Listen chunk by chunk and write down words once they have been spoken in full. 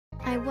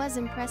I was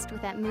impressed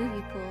with that move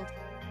you pulled.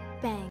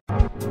 Bang.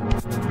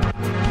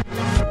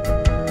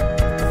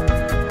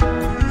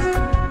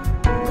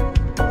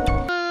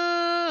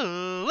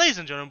 Ladies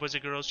and gentlemen, boys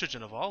and girls,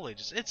 children of all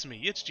ages, it's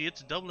me, it's G,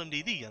 it's Double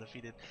MD, the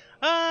undefeated,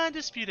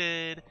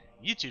 undisputed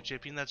YouTube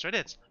champion. That's right,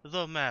 it's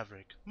the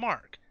Maverick,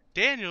 Mark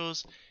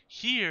Daniels,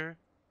 here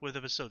with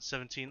episode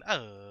 17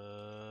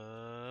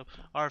 of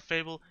our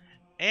Fable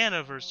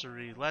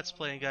Anniversary Let's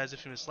Play. And guys,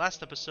 if you missed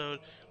last episode,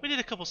 we did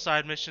a couple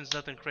side missions,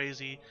 nothing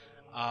crazy.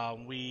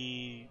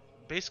 We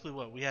basically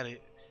we had a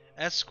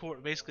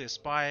escort, basically a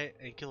spy,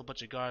 and kill a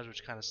bunch of guards,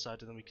 which kind of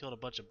sucked. And then we killed a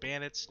bunch of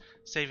bandits,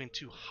 saving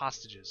 2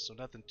 hostages. So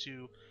nothing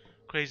too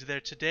crazy there.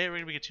 Today we're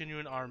gonna be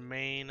continuing our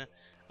main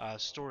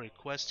story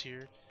quest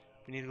here.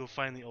 We need to go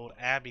find the old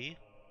abbey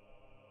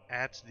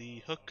at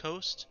the Hook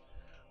Coast,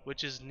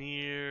 which is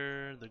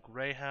near the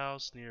Grey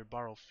House, near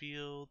Barrow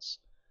Fields.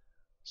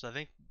 So I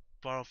think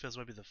Barrow Fields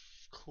might be the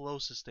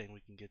closest thing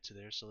we can get to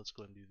there. So let's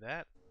go ahead and do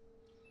that.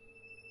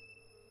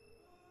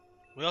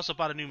 We also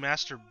bought a new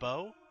master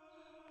bow,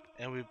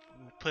 and we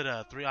put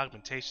 3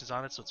 augmentations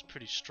on it, so it's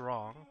pretty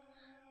strong.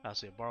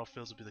 So yeah, Barrow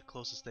Fields will be the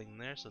closest thing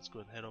there. So let's go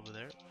ahead and head over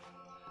there.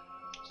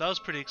 So that was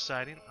pretty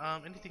exciting.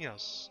 Anything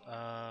else?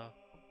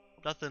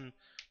 Nothing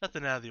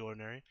out of the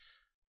ordinary.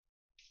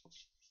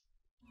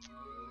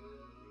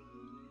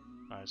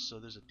 Alright, so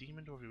there's a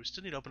demon door here. We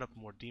still need to open up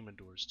more demon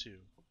doors too.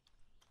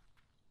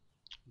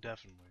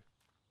 Definitely.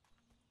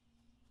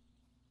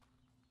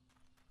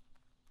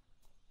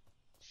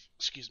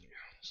 Excuse me.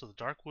 So the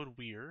Darkwood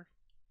Weir.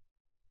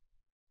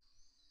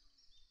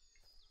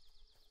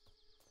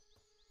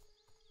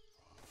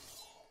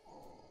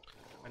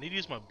 I need to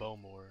use my bow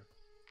more.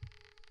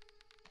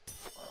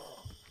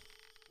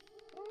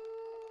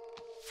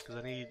 Because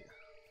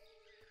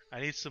I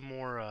need some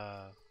more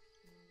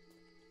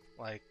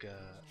I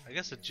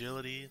guess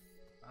agility.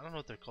 I don't know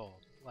what they're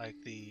called. Like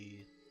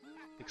the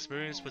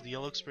experience with the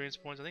yellow experience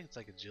points. I think it's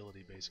like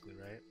agility basically,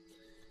 right?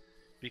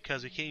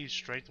 Because we can't use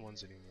strength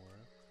ones anymore.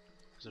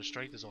 Because our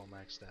strength is all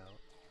maxed out.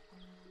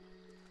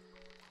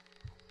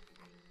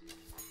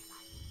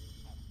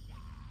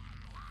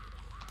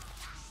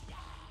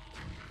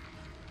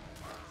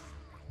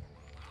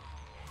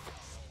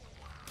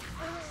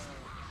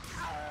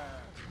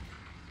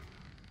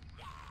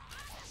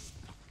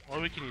 Or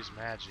we can use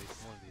magic,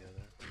 one or the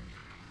other.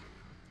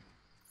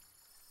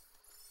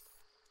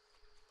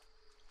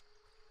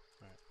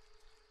 Alright.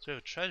 So we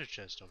have a treasure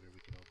chest over here we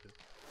can open.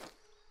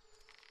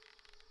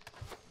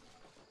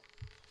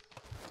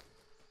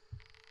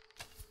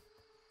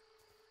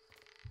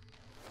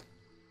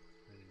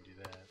 I didn't do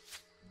that.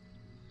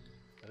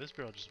 Now this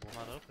barrel just will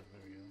not open.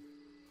 There we go.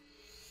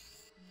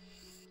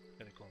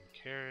 Got a golden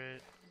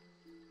carrot.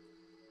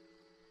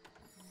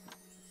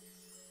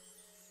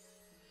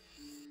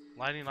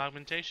 Lightning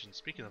augmentation.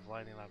 Speaking of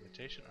lightning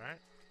augmentation, alright.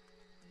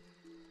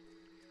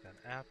 Got an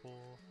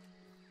apple.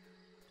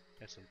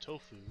 Got some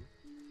tofu.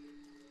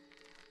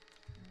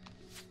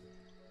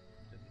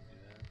 Didn't do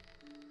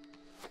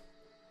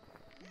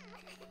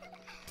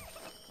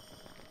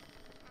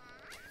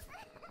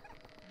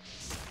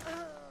that.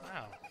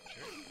 Wow,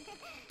 sure.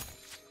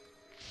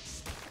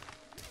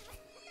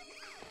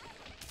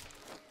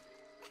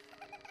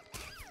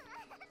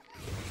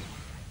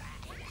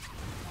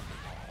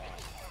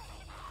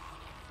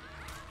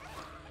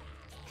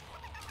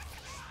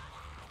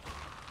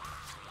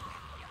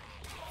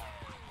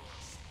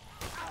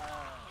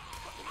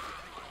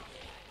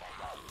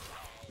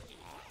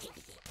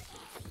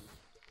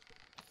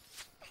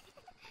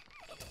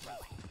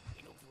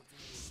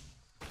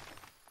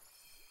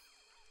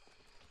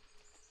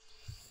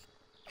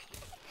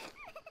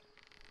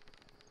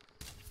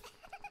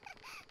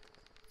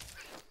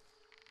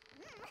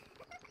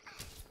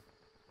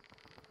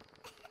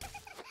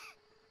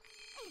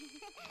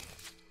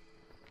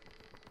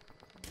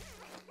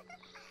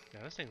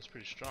 Yeah, this thing's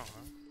pretty strong,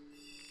 huh?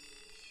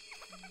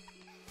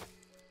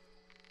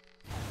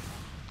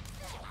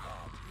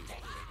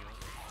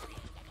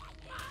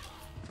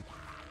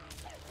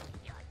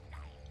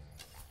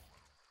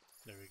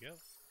 There we go.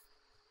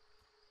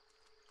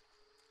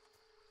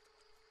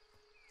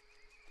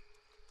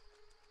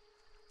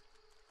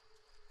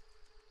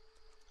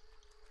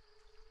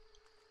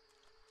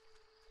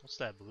 What's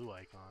that blue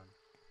icon?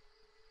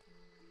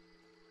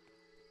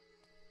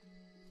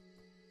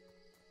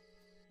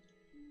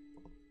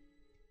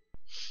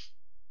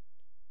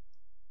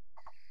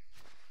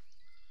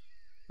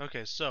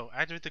 Okay, so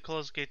activate the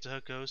closed gate to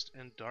Hook Coast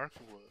and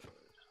Darkwood.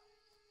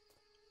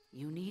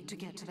 You need to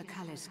get to the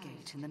Callis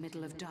Gate in the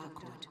middle of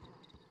Darkwood.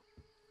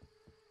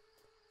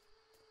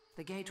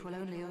 The gate will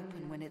only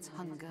open when its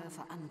hunger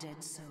for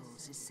undead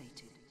souls is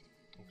sated.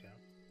 Okay.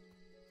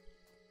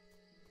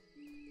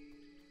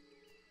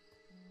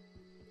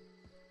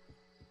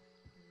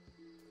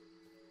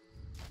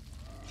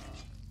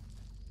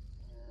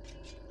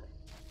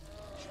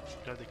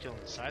 Do I have to kill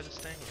inside this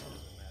thing, or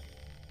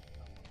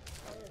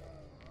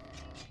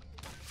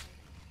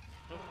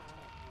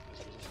does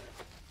it matter?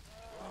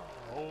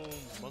 Oh,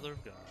 mother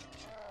of God.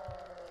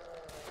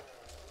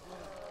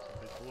 Some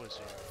big boys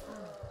here.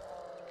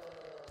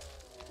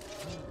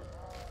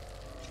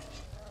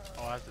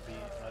 I have to be.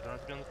 I don't have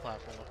to be on the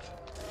platform. Okay.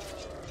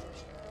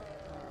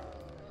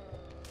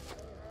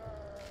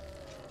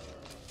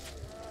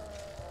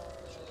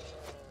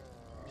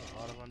 A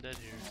lot of undead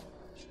here.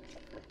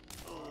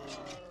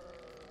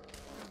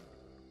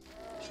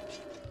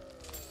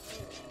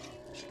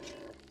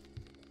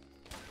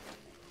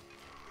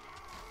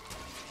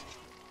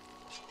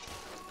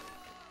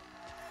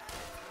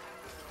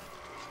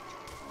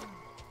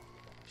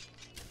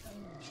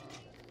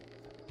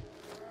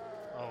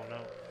 Oh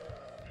no.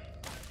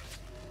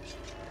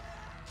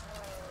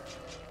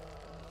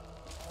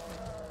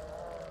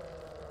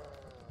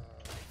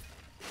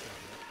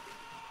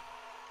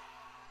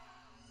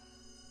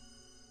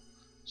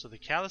 So the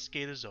Callus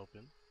Gate is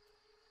open.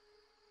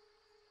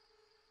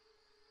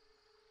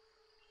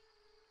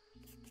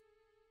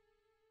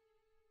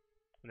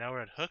 Now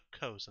we're at Hook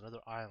Coast, another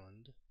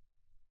island.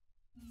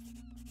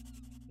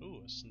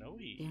 Ooh, a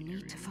snowy You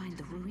need to find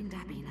the ruined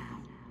abbey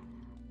now.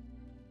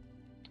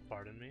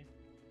 Pardon me?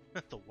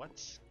 The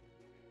what?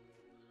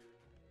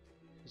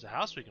 There's a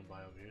house we can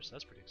buy over here, so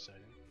that's pretty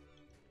exciting.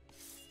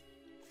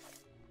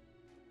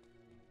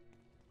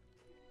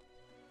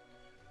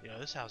 Yeah,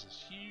 this house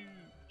is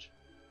huge.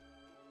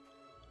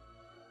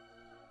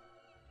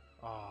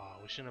 Oh,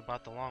 we shouldn't have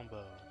bought the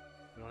longbow.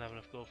 We don't have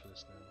enough gold for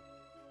this now.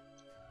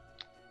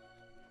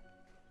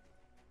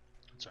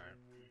 It's alright.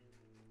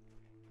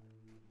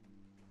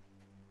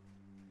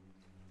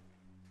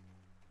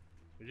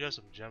 We do have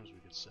some gems we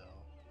could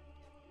sell.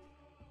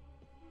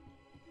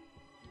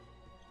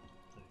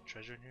 Any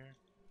treasure in here?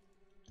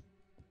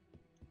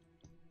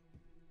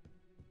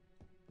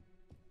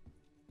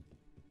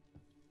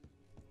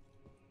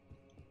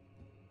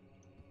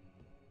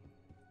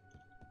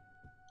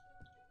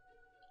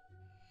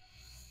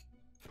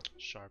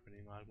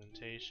 Sharpening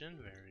augmentation,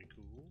 very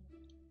cool.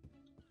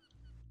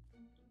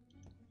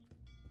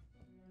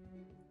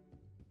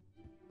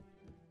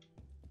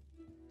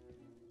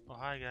 Oh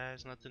hi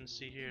guys, nothing to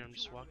see here, I'm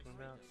just walking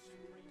about.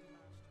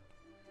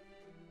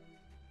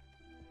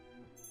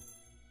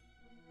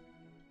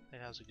 Hey,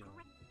 how's it going?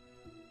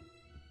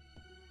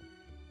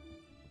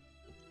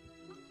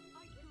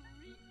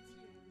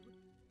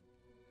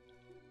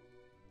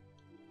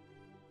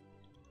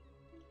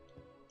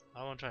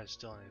 I won't try to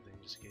steal anything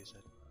just in case I...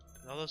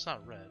 Although it's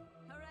not red.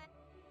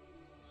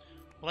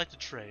 I'd like to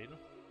trade.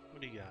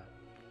 What do you got?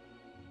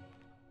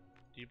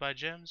 Do you buy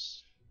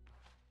gems?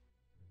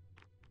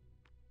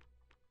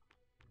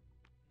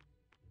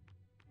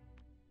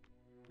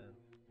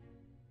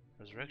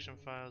 Resurrection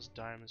files,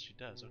 diamonds, she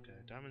does. Okay,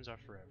 diamonds are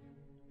forever.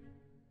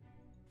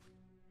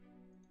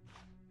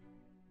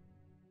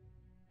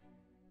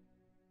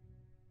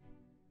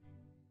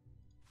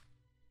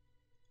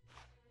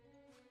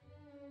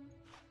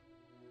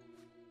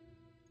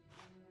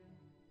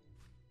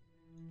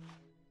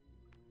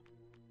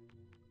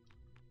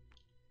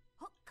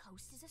 Hook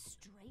Coast is a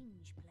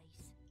strange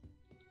place.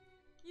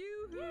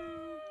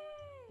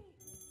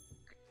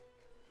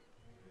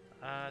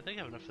 I think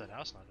I have enough for that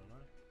house now, don't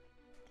I?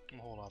 I'm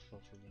gonna hold off for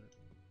a minute.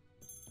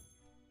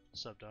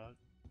 What's up, dog?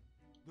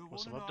 The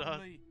What's one up, and dog?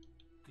 only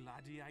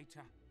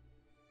Gladiator.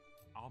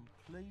 I'm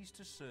pleased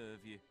to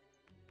serve you.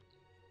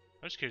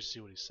 I'm just curious to see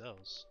what he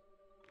sells.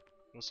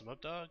 Want some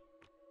up, dog?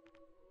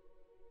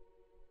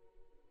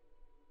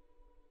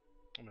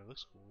 I mean, it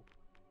looks cool.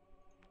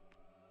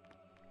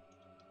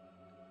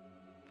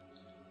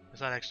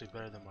 It's not actually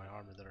better than my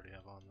armor that I already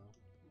have on, though.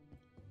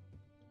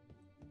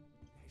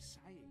 They're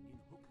saying in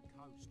Hook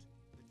Coast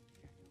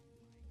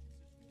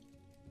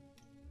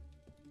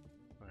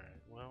that Alright,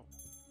 well.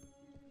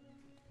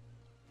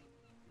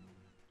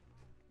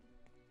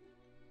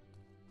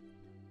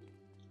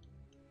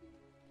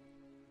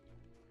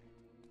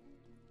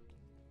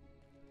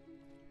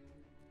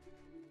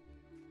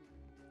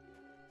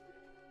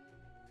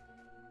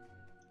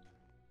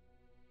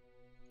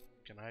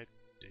 Can I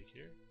dig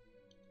here?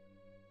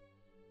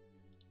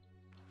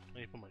 I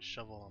need to put my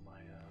shovel on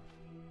my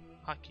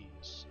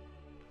hotkeys.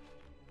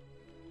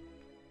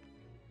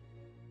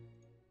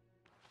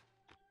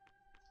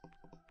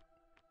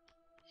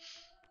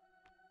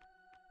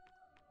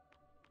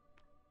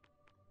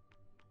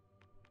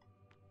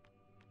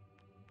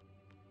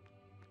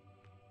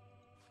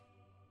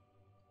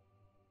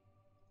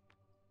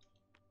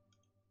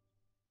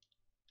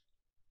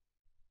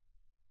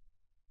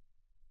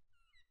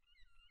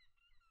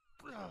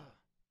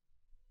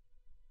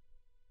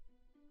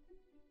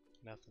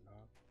 Nothing,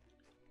 huh?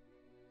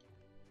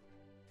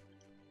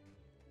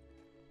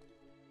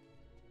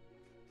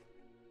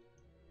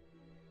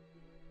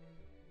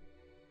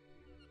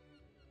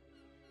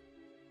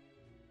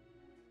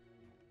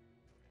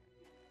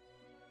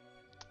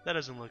 That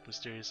doesn't look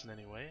mysterious in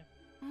any way.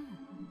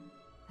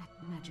 That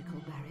magical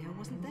barrier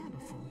wasn't there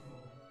before.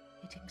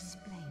 It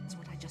explains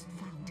what I just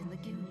found in the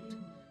guild.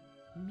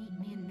 Meet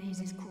me in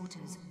Maze's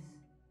quarters.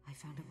 I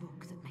found a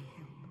book that may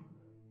help.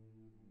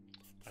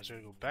 I was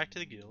gonna go back to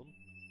the guild.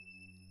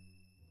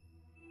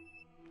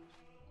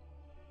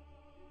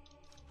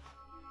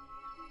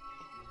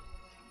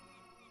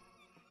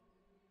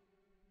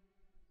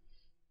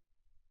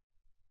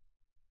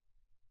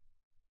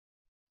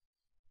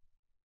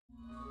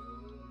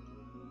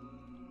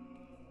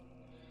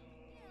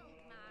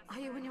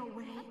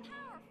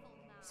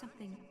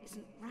 Something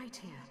isn't right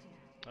here.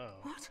 Oh.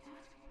 What?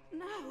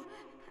 No!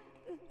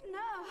 No!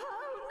 No!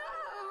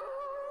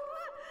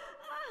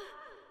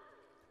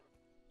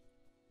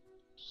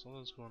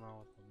 Something's going on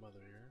with my mother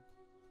here.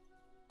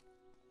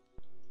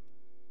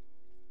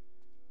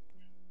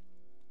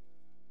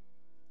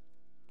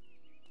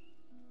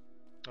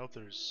 Oh,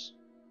 there's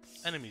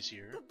enemies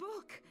here. The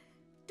book!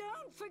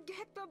 Don't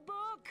forget the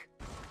book!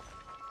 Oh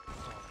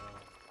no.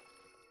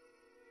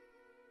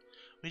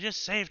 We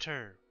just saved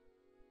her!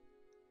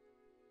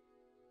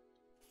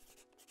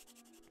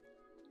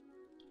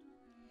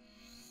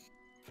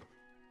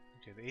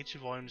 Okay, the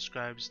ancient volume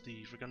describes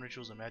the forgotten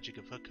rituals and magic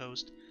of Hook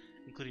Coast,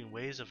 including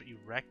ways of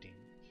erecting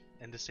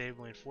and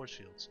disabling force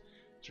fields.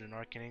 It's written in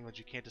arcane language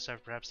you can't decipher.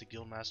 Perhaps the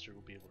guild master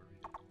will be able to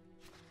read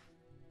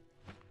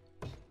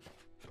it.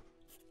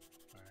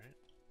 Alright.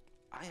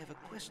 I have a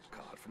quest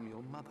card from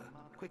your mother.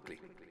 Quickly,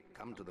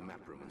 come to the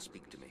map room and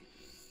speak to me.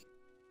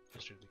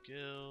 History of the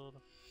guild.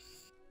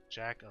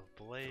 Jack of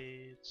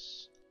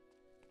Blades.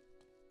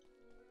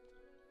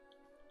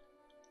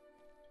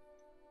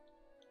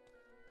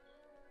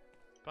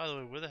 By the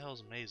way, where the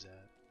hell's Maze at?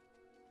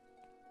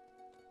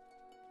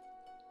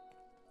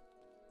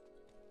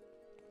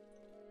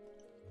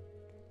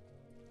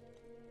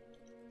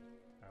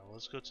 Alright, well,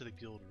 let's go to the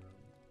guild room.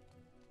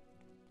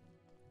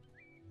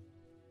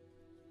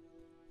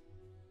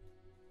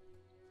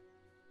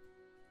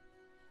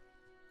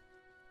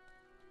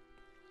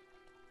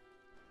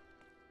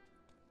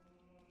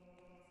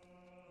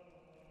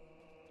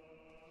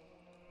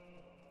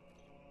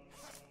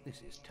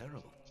 This is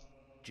terrible.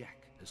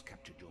 Jack has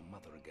captured your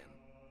mother again.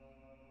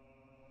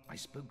 I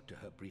spoke to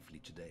her briefly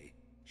today.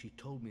 She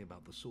told me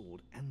about the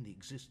sword and the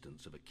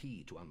existence of a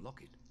key to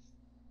unlock it.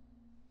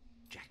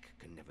 Jack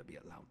can never be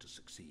allowed to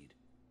succeed.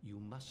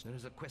 You must. There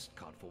is a quest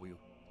card for you,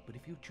 but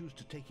if you choose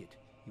to take it,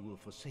 you will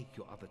forsake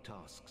your other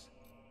tasks.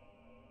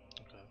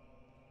 Okay.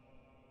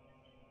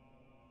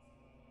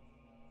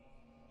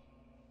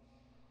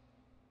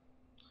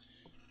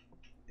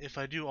 If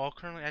I do, all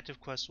currently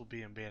active quests will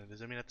be abandoned. Does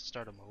that mean I have to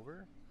start them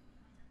over?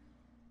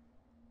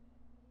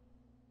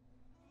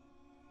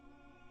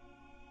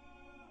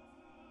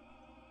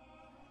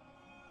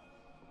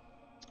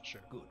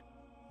 Sure. Good.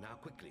 Now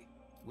quickly,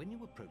 when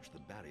you approach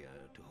the barrier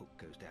to Hook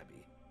Coast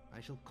Abbey, I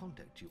shall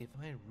contact you if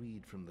I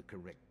read from the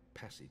correct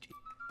passage.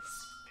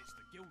 It's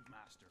the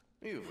Guildmaster.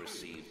 You've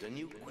received a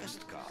new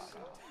quest card.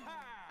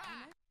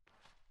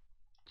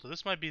 So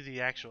this might be the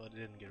actual. I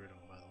didn't get rid of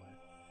them, by the way.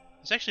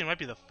 This actually might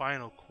be the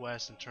final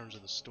quest in terms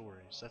of the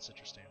stories. That's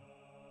interesting.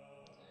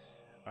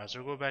 All right,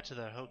 so we'll go back to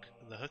the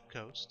Hook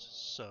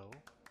Coast. So.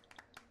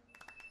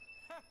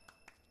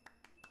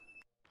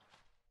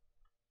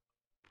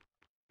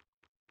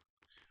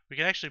 We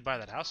can actually buy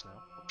that house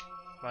now.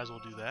 Might as well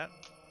do that.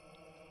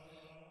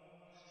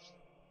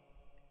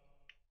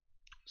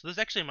 So this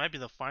actually might be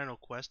the final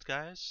quest,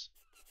 guys.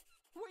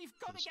 We've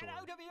got to get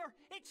out of here!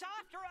 It's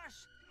after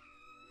us!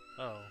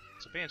 Oh,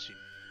 it's a banshee.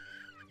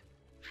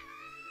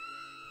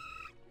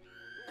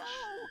 No!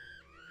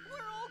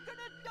 We're all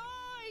gonna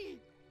die!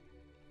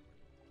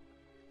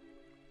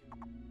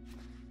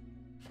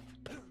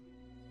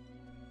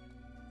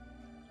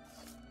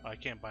 Oh, I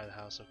can't buy the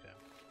house, okay.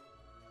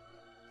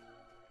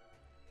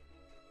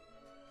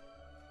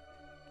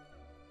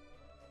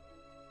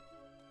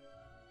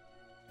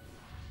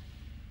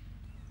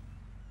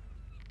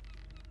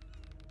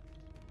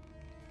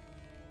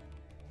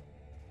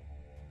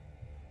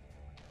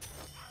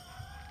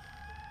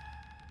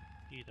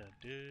 Eat a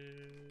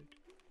dude.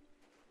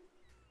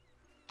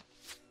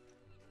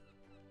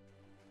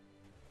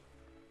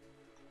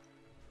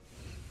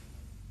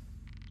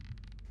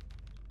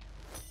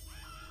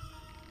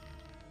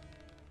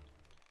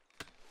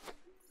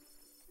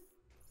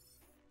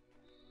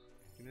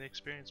 Give me the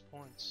experience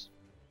points.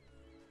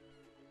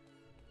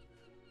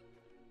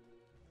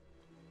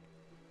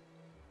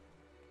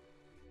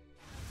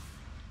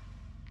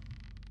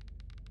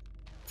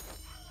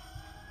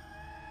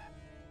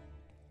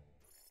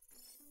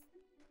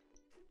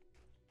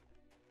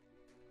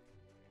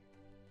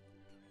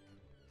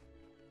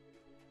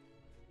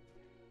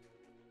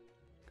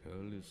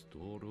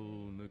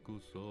 Calistoro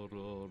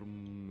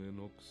necusararum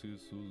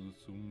enoxis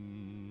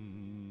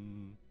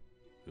sum.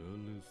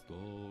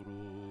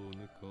 Calistoro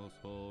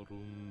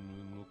necasarum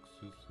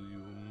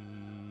enoxisium.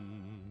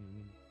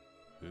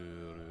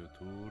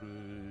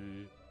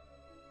 Eretore.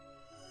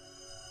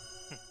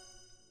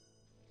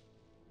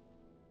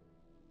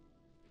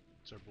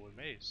 It's our boy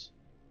Maze.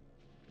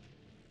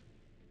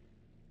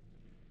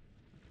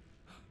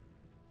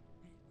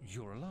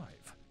 You're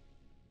alive?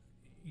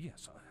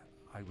 Yes,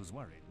 I was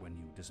worried when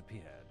you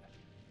disappeared.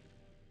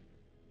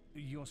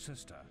 Your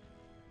sister.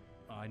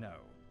 I know.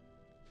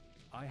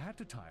 I had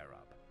to tie her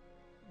up.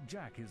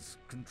 Jack is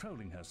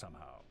controlling her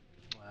somehow.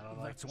 I don't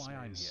like That's this why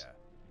I'm Maze. here.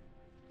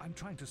 I'm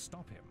trying to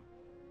stop him.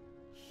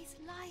 He's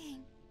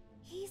lying.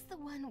 He's the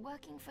one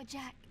working for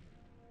Jack.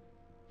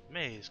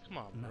 Maze, come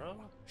on, bro.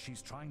 No,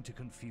 she's trying to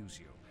confuse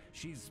you.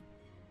 She's...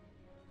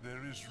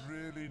 There is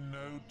really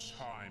no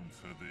time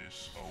for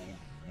this, old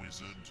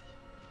wizard.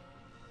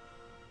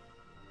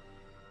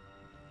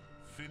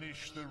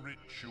 Finish the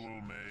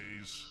ritual,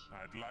 Maze.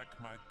 I'd like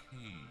my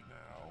key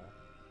now.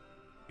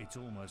 It's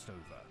almost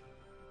over,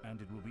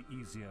 and it will be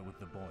easier with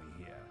the boy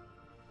here.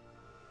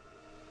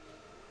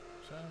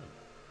 So,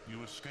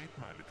 you escaped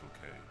my little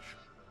cage.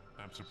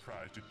 I'm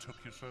surprised it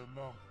took you so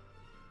long.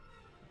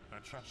 I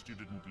trust you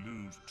didn't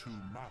lose too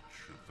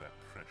much of that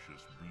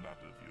precious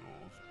blood of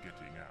yours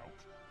getting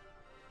out.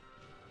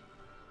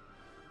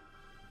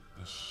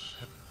 The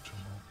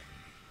septimal key.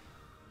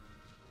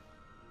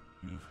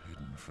 You've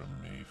hidden from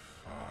me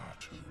far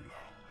too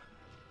long.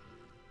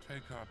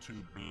 Take our 2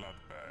 blood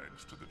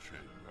bags to the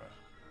chamber.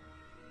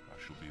 I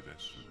shall be there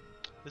soon.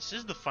 This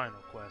is the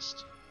final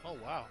quest. Oh,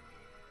 wow.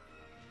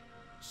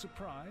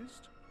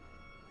 Surprised?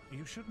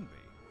 You shouldn't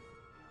be.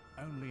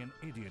 Only an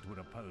idiot would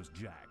oppose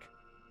Jack.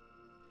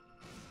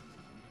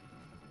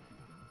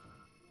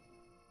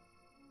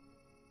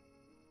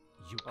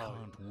 You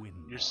can't win.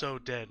 You're boy. so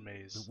dead,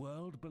 Maze. The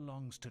world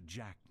belongs to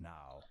Jack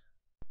now.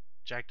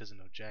 Jack doesn't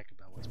know jack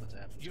about what's about to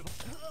happen. Can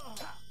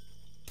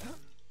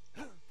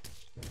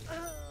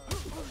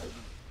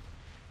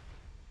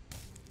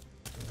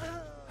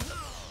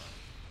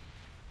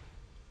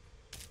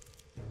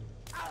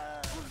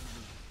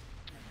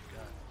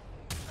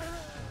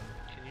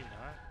you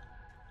not?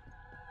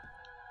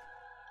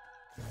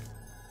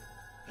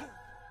 I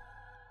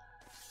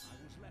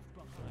was left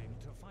behind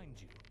to find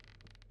you,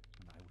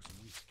 and I was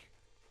weak.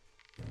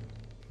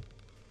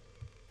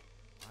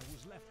 I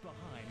was left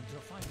behind to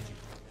find you.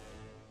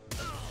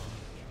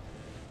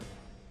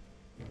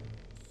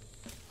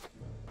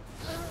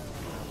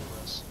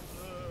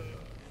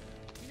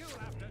 You'll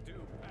have to do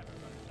better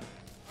than that.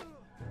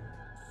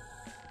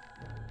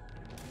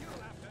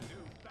 You'll have to do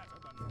better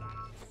than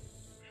that.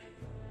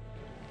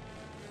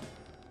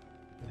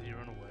 Did he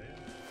run away?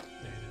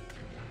 Yeah, he did.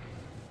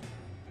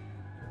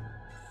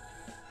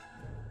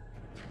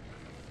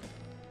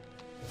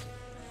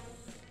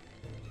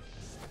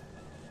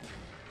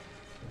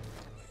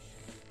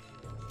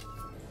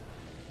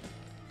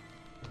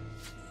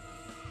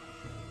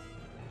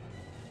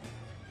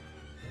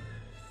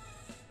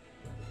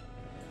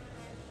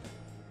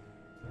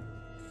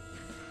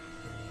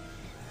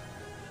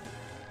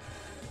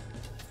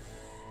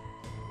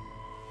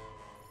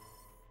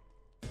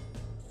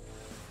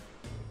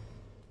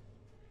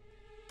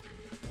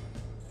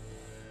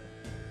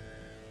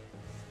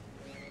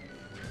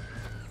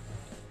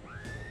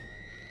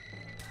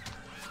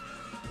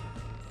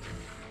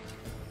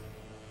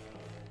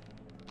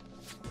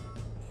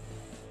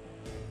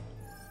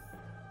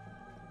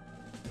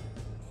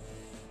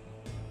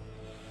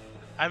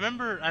 I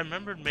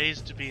remembered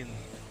Maze to be in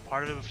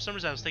part of it, but for some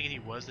reason I was thinking he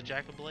was the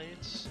Jack of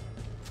Blades.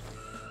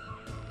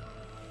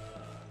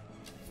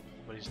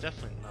 But he's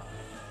definitely not.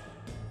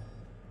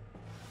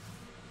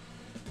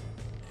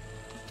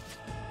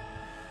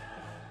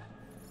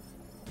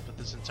 But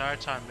this entire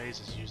time Maze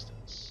has used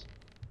this.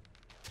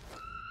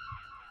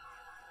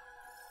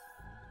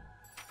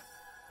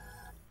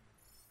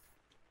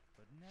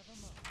 But never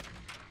mind.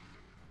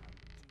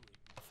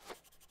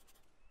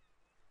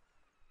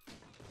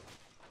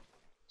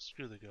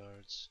 Screw the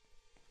guards.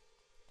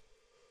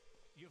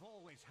 You've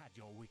always had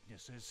your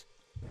weaknesses.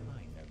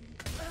 I know you.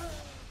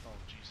 Oh,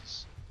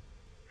 Jesus.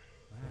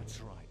 That's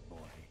right,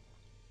 boy.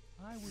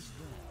 I was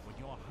there when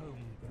your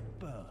home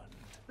burned.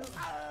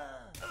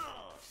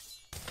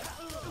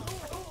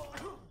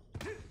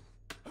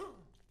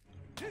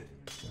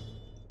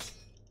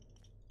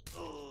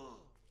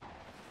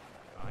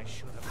 I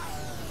should have.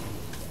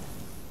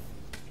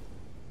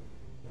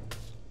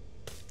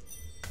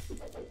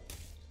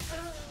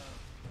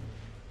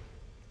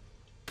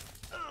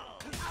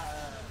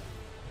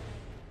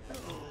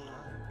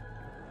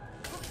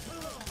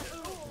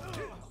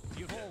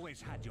 You've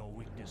always had your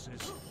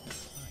weaknesses.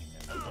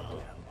 I know you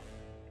well.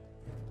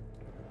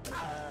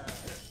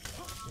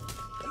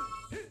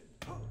 Who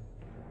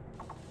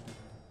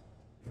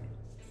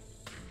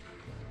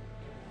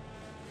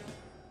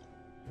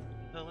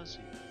the hell is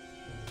he?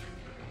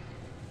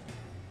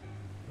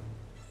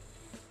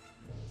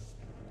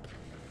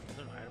 Is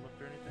there an item up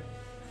here or anything?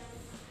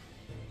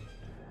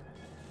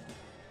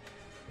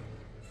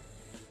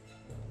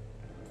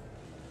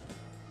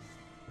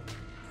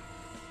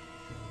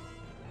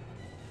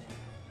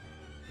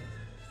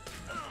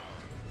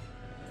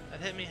 That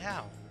hit me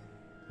how?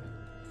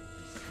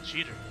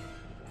 Cheater.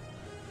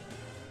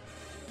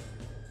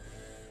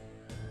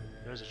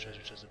 There's a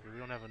treasure chest up here. We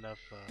don't have enough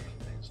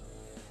things.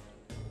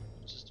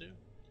 What's this do?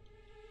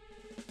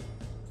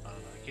 I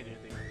don't know. I can't do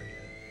anything with it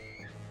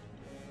yet.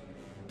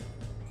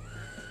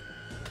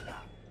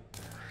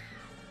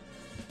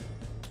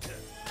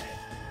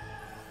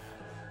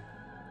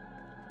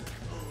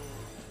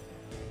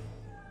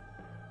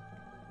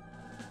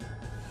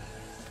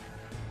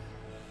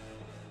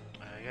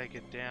 I gotta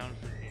get down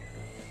from here.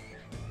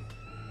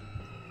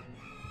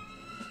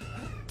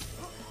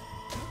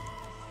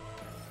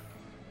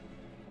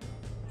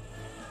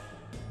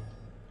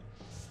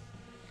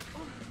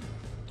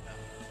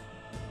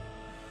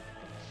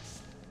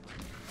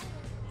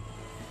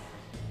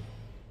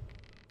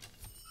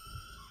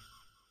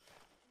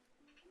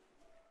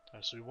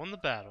 Alright, so we won the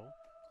battle.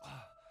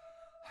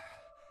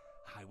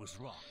 I was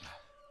wrong.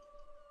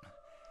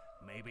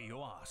 Maybe you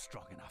are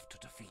strong enough to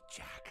defeat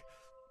Jack.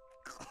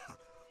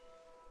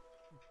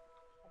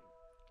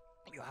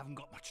 You haven't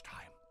got much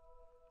time.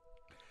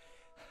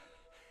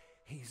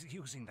 He's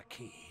using the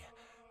key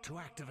to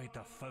activate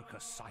the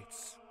focus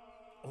sites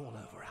all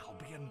over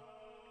Albion.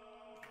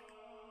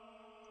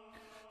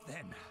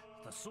 Then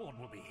the sword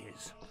will be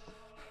his,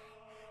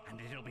 and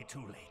it'll be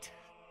too late.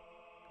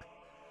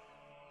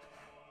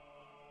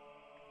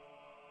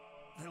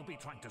 They'll be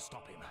trying to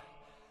stop him.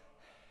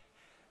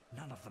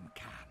 None of them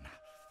can.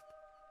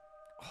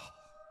 Oh.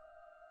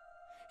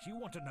 You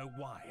want to know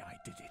why I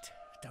did it,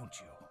 don't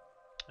you?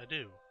 I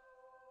do.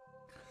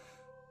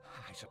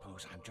 I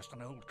suppose I'm just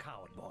an old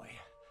coward boy.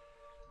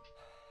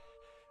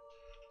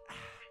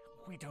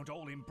 We don't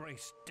all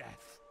embrace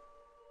death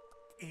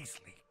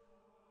easily.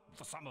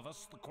 For some of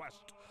us,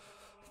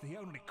 the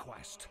only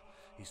quest,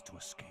 is to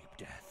escape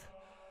death.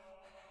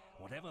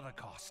 Whatever the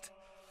cost.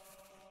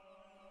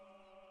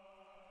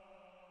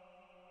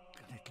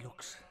 And it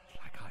looks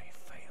like I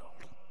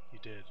failed. You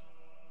did.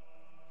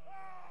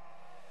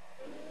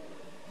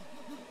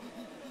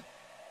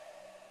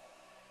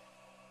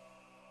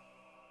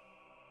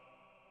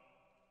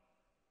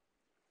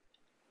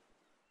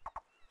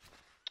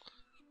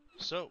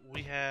 So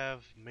we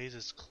have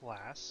Maze's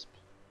clasp.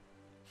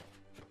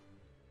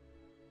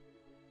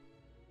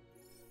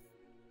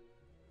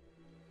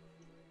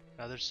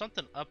 Now there's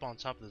something up on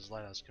top of this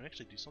lighthouse. Can we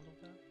actually do something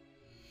with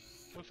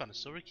that? We found a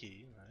silver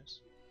key. Nice.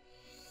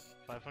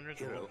 500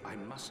 gold. Hero, I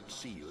must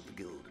see you at the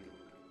guild.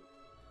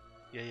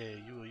 Yeah,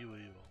 you will.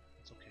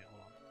 It's okay,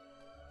 hold on.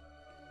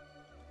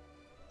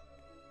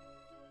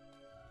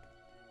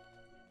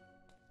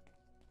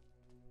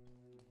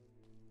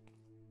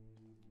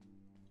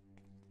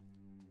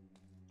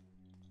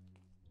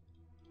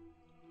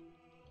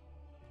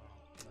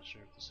 I'm not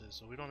sure if this is.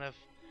 So we don't have...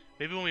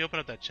 Maybe when we open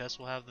up that chest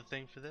we'll have the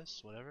thing for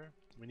this, whatever.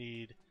 We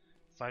need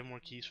 5 more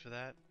keys for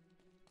that.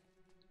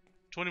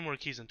 20 more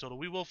keys in total.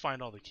 We will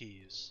find all the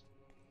keys.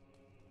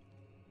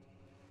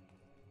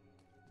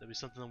 That'd be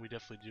something that we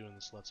definitely do in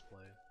this Let's Play.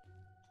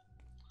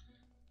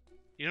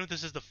 Even if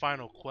this is the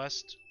final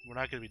quest, we're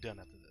not going to be done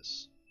after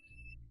this.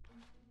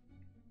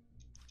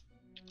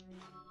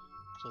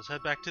 So let's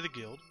head back to the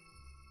guild.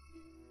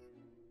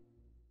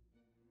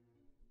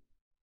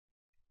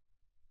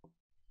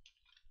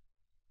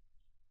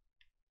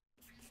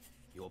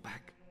 You're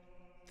back.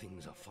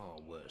 Things are far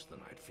worse than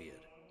I'd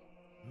feared.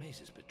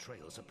 Maze's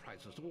betrayal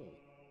surprised us all,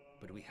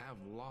 but we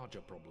have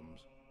larger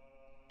problems.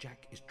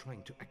 Jack is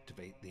trying to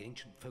activate the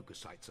ancient focus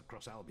sites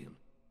across Albion.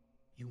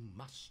 You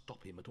must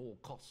stop him at all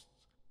costs.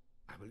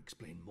 I will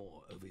explain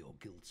more over your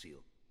guild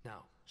seal.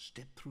 Now,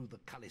 step through the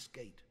Cullis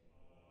gate.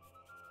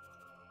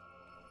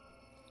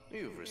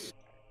 You've received...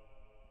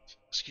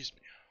 Excuse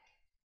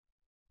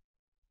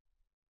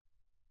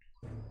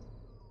me.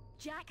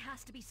 Jack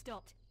has to be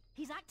stopped.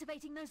 He's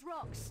activating those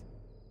rocks.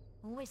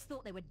 Always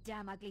thought they were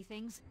damn ugly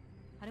things.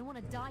 I don't want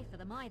to die for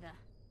them either.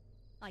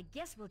 I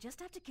guess we'll just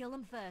have to kill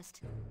them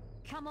first.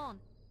 Come on,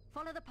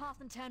 follow the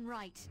path and turn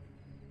right.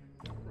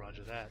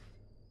 Roger that.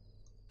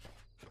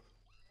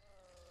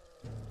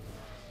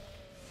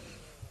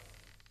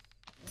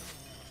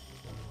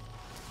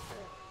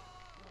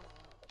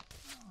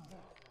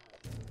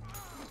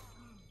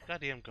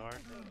 Goddamn guard.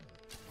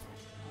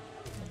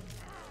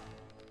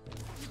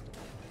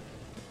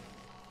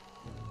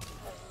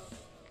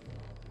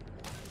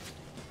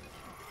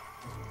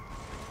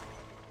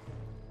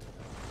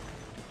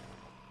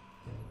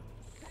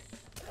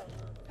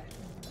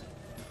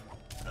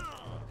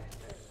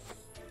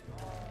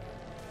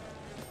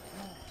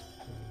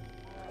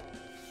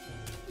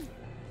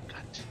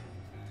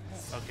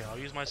 Okay, I'll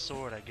use my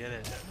sword, I get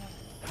it.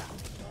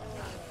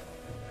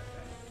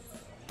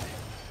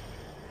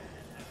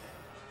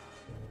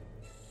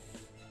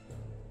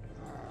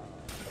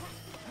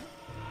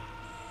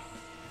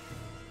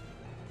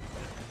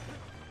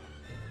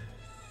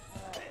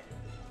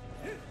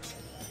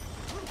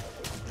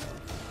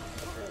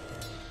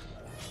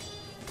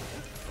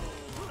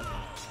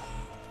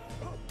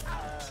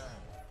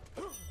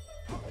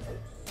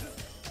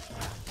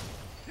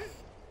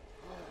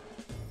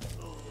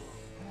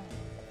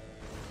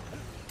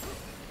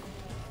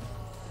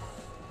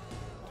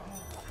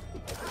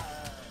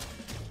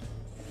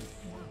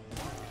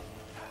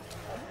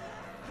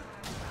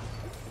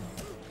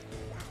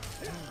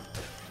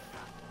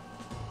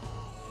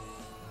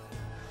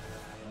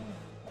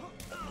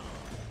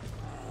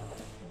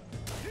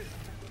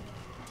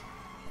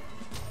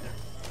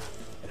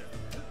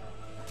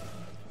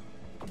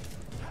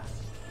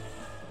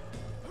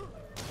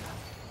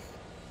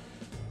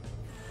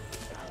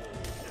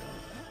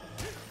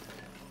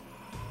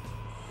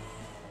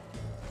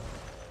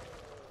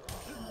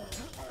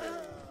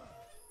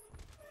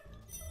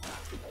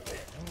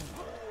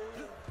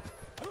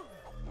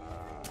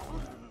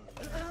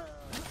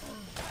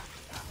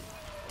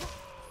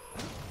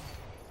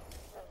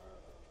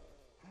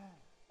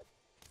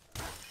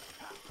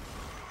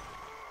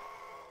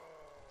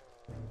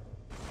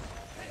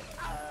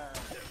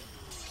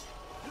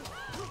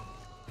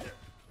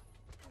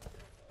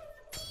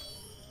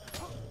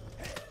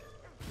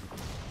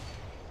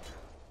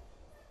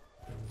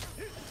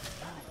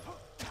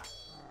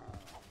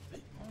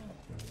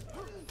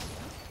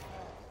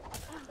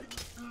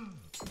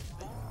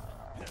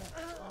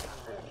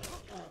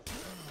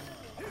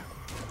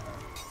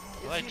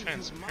 like seems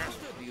transparent. you've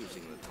mastered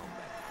using the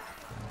combat.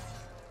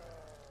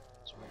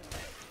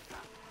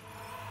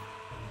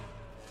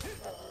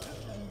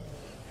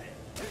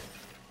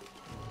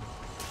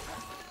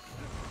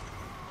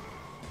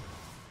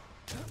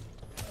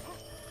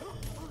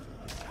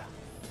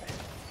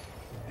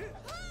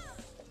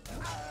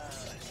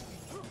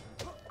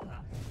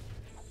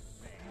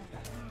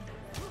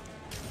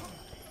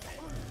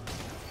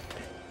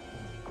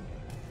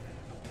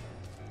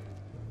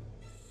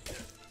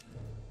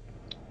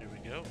 Here we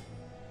go.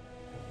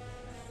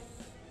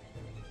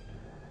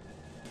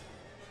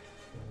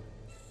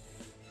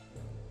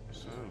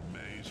 So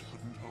Maze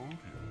couldn't hold you.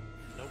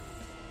 Nope.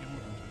 He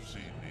wouldn't have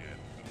seen the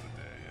end of the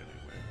day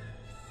anyway.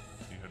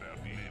 He had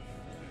outlived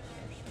his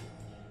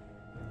usefulness.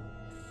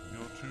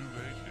 You're too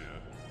late here.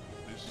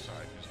 This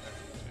site is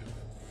active.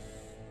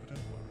 But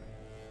don't worry.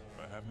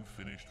 I haven't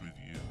finished with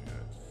you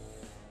yet.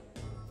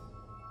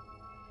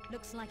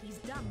 Looks like he's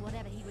done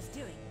whatever he was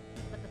doing,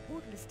 but the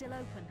portal is still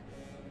open.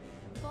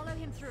 Follow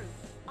him through.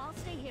 I'll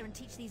stay here and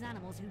teach these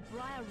animals who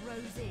Briar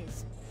Rose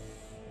is.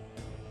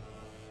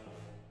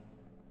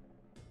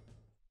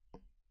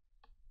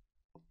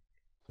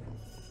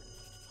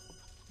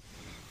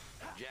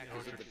 Jack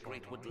is at the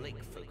Greatwood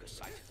Lake focus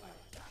site.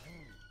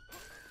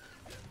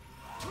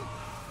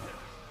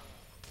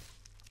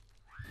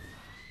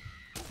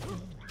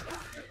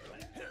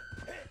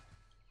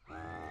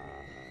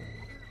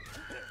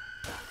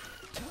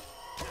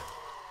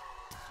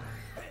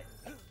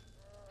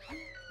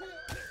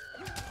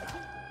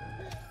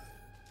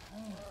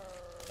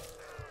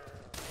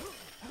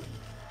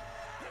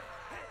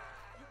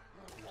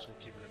 I'm just gonna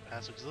keep it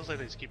passive because it looks like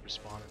they just keep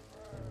respawning.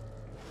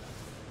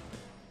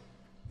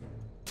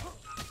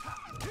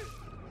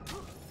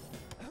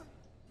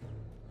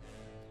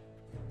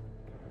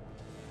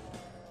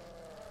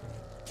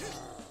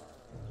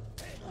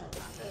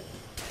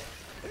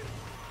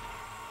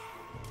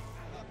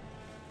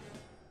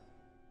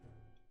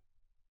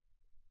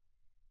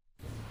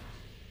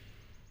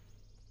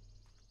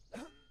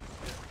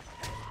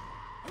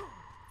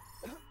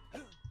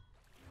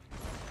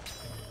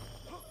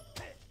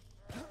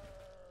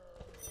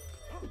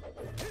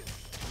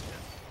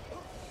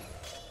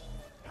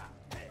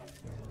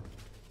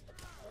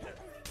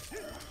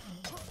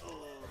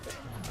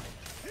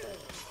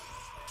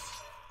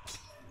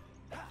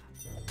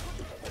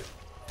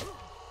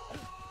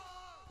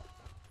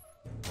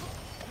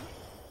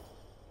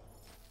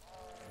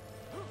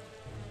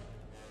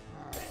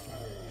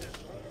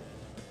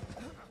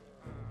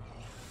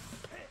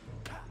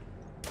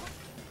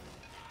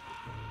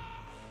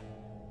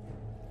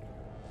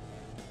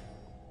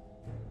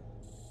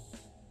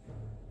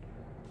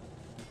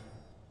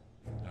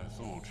 I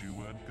thought you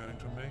weren't going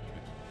to make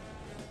it.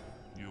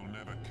 You'll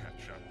never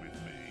catch up with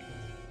me.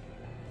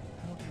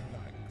 How do you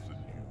like the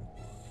new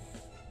world?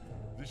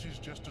 This is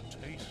just a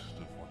taste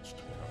of what's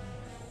to come,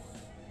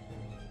 my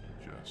boy.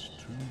 Just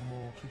 2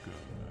 more to go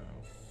now.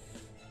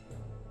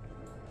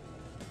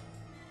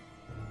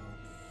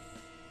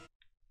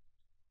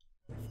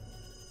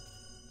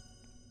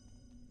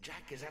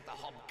 Jack is at the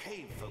Hob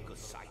Cave focus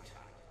site.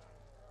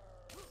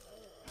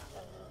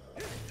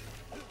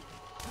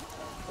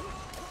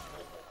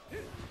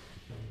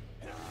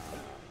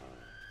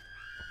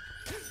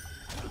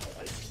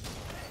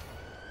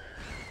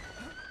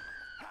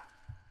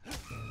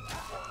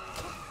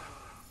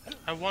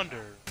 I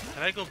wonder,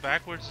 can I go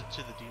backwards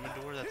to the demon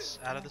door that's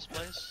out of this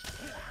place?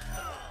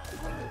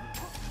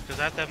 Because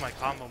I have to have my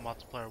combo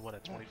multiplier, what,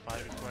 at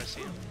 25 before I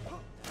see him?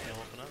 He'll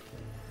open up.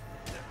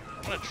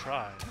 I'm gonna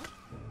try.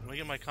 I'm gonna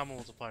get my combo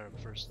multiplier up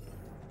first though.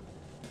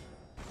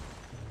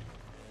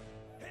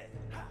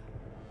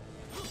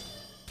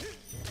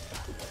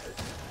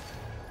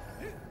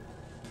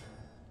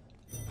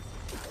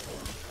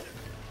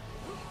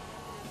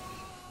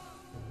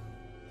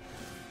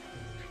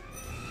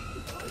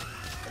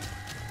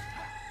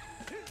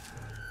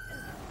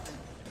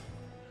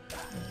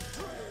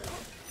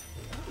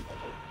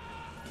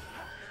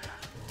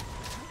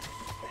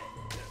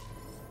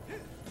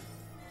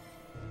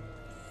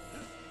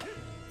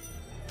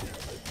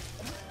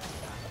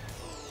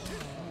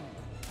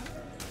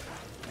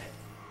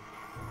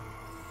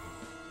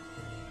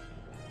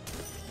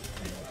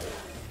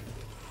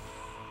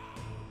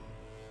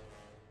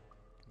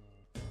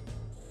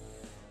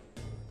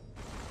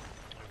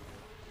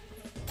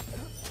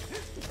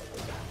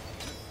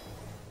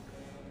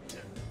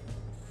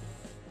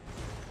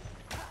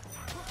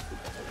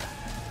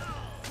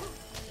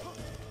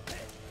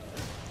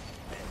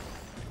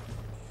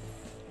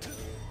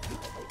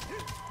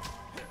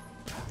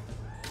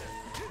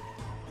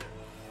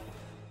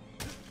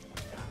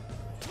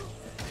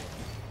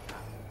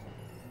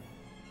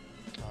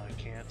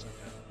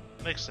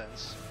 Makes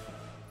sense.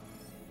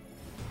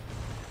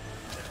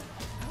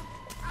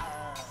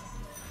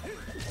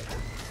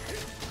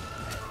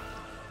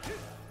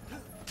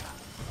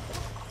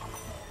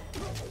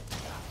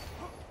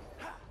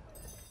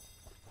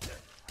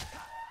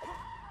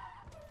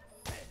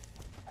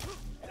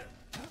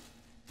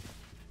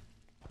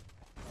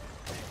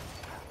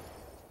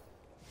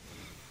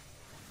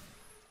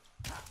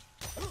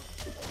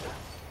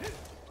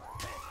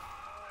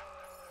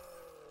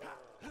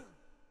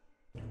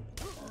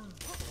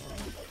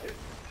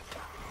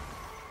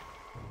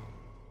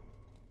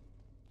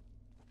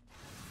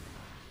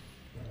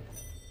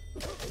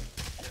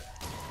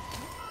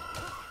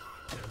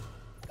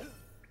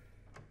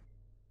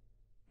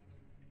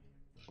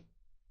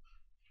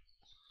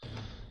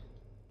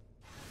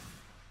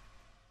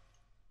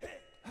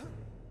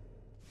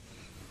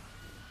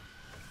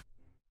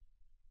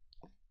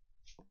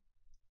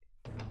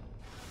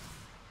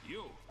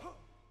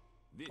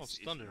 Oh, it's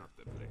thunder. Not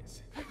the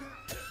place. I've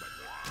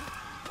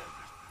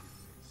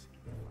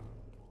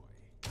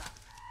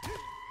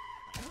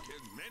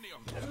killed many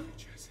of those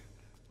creatures,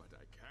 but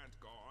I can't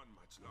go on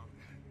much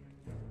longer.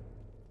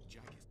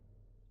 Jack is...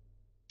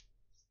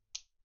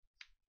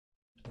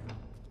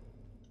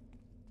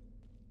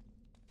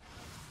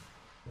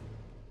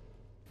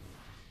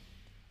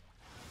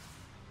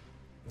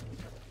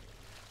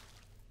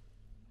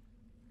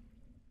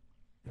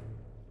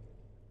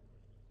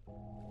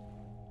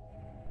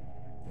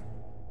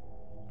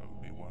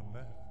 Only one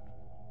left.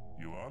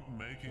 You aren't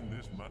making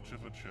this much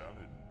of a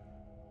challenge.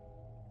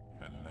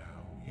 And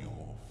now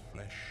your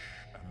flesh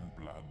and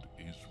blood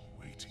is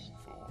waiting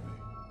for me.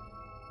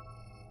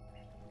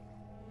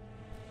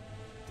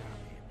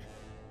 Damn him.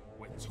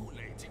 We're too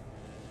late. He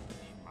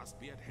must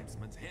be at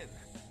Headsman's Hill.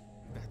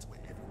 That's where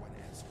everyone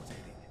else was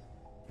heading.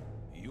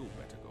 You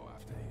better go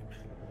after him.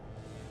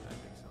 I'm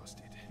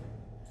exhausted.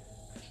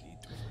 I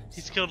need to find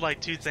He's killed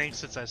like 2 things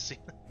since I've seen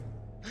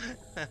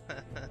him.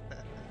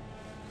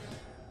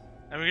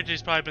 I mean,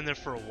 he's probably been there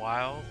for a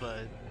while,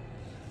 but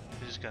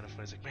it's just kind of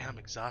funny. He's like, man, I'm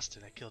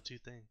exhausted. I killed 2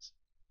 things.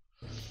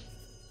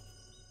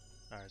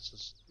 Alright, so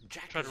let's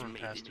Jack try to has run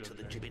made past it you to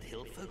over the there. Gibbet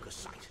Hill focus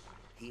site.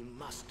 He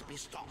must be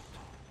stopped.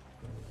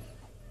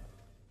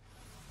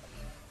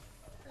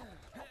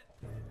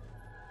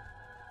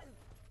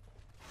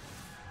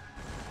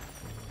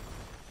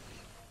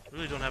 I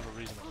really don't have a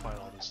reason to fight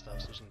all this stuff,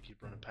 so I'm just gonna keep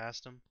running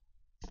past him.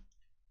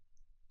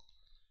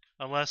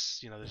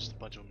 Unless, you know, there's just a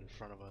bunch of them in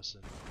front of us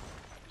and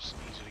it's just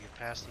easier to get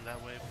past them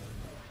that way.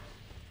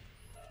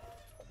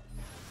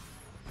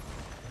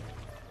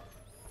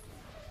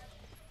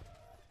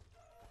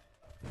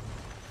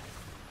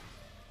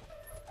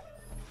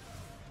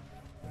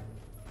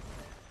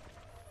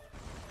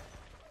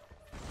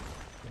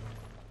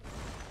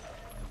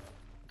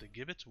 The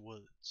Gibbet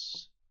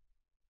Woods.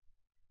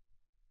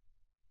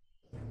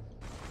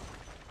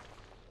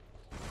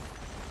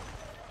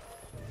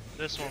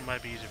 This one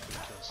might be easier for me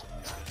to kill some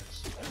of these guys.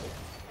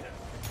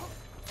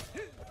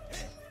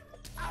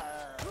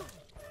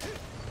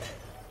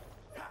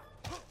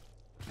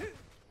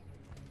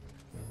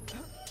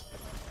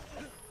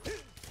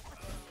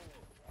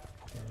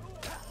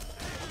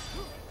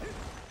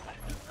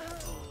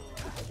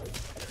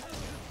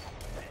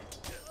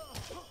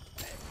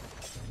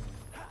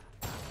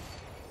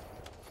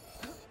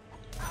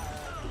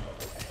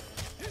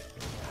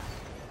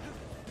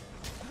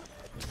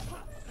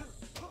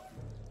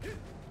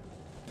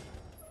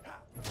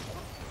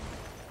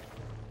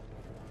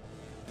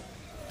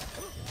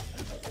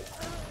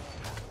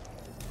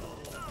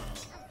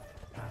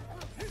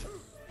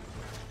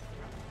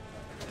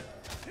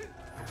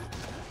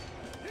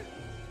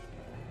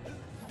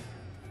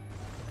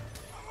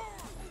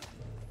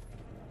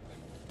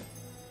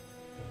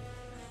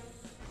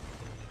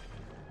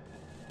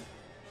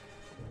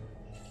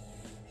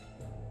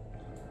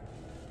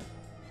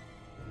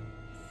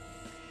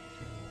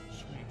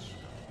 Sweet stuff.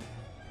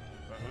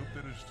 I hope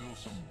there is still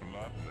some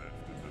blood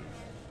left in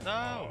those No!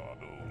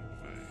 hard old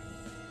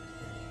veins.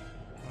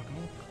 But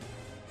look,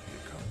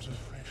 here comes a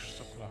fresh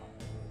supply.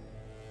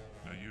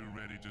 Are you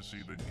ready to see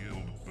the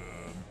guild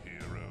burn,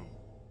 hero?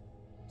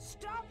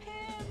 Stop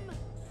him!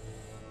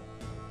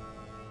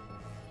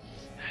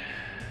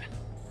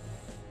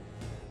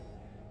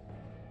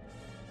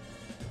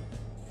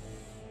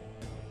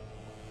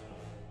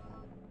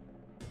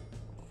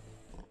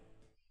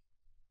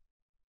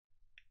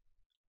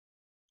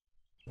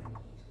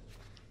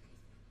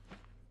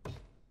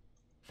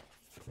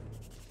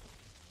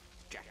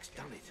 Jack's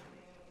done it.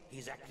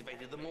 He's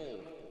activated them all.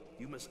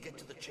 You must get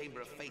to the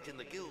Chamber of Fate in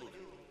the guild.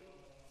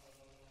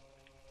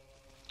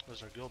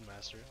 There's our guild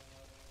master.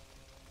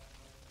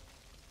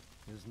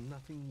 There's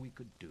nothing we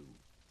could do.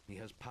 He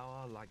has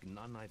power like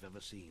none I've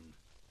ever seen.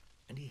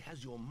 And he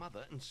has your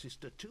mother and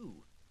sister too.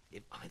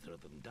 If either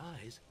of them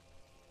dies,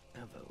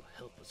 Avo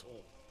help us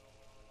all.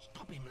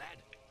 Stop him, lad.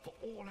 For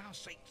all our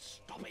sakes,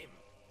 stop him.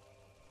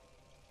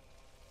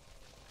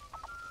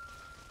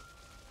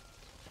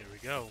 Here we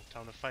go.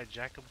 Time to fight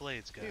Jack of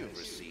Blades, guys. You've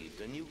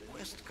received a new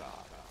quest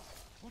card.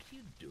 What are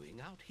you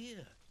doing out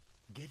here?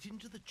 Get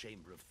into the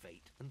Chamber of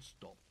Fate and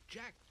stop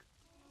Jack.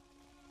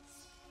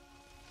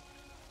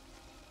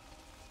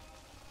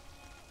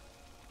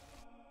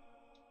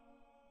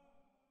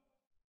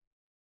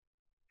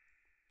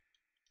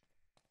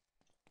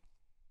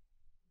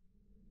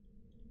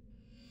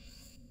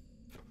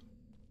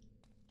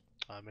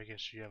 Making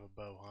sure you have a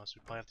bow, huh? So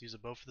we probably have to use a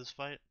bow for this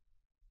fight.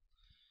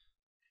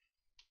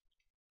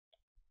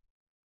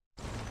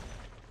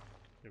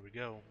 Here we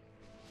go.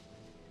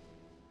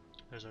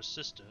 There's our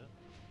sister.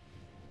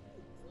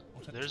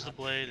 There's the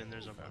blade, and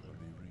there's our mother.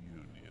 Family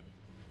reunion.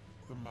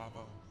 The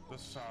mother, the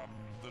son,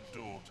 the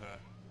daughter,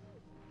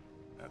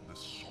 and the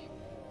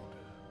sword.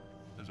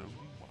 There's only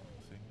one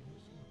thing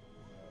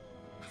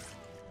missing.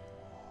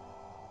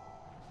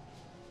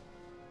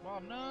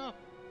 Mom, no!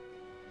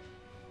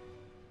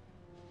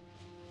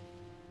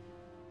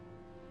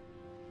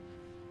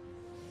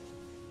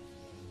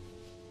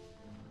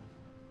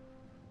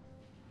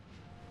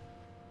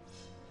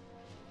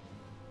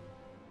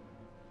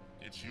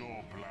 It's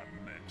your blood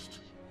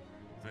next.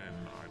 Then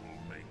I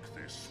will make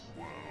this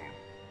world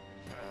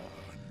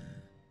burn.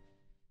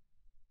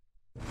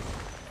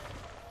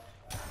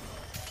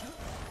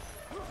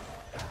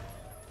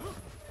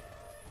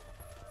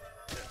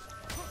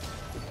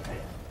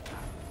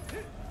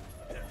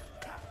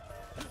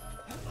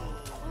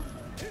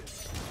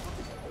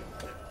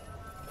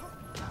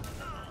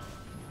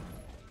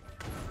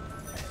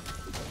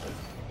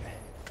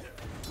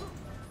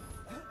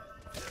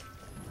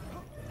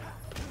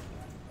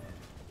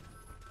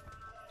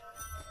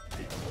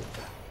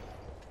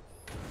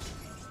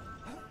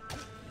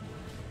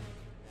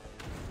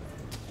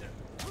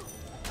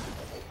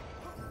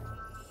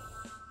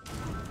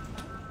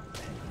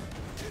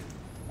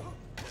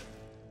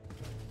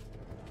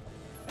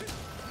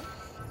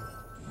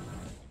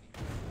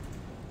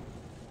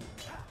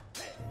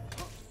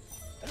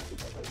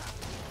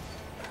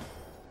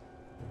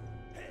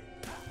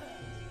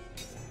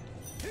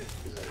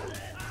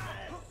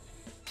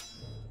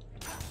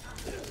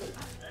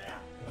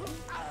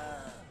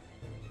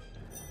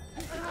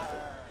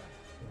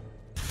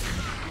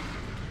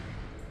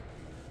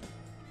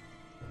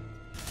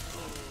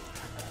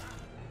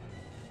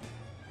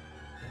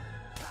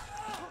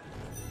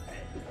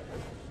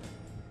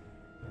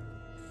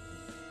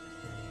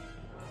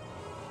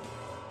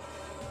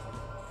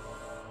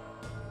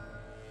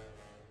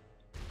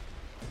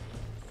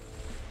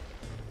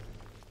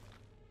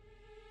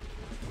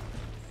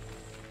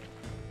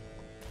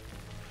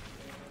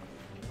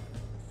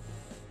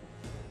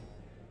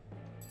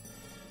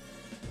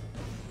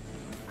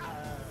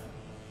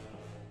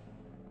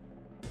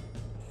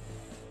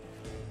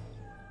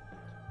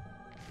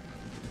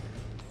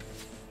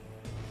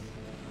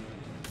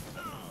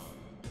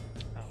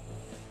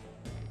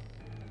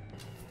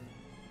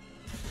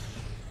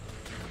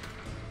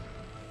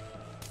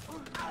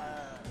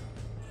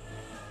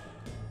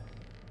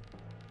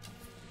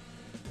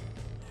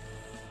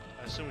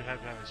 I assume we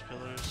hide behind these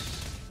pillars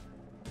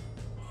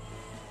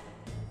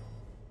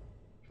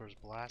for his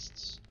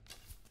blasts.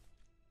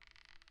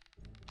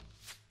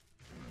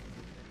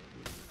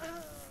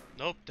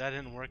 Nope, that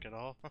didn't work at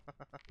all. That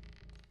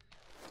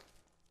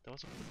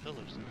wasn't for the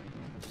pillars,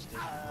 though.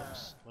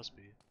 Whoops, must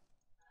be.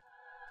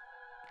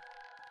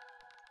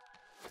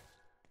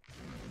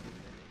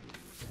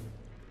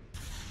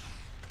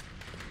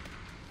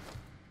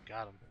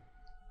 Got him.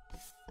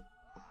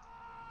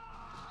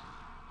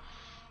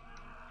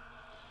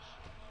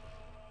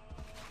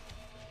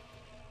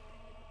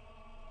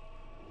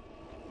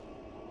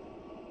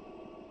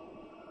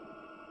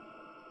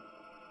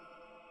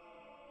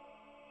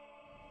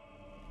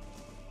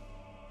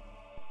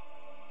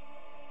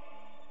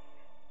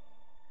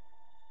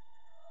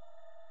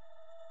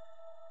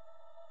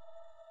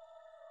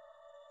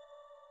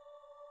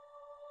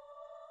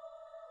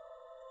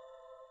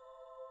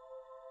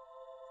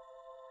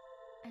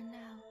 And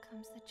now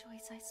comes the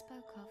choice I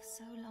spoke of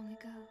so long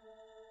ago.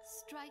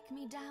 Strike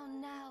me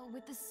down now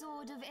with the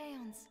sword of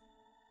Aeons,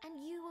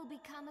 and you will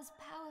become as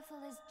powerful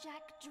as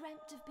Jack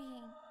dreamt of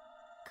being.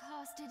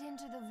 Cast it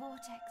into the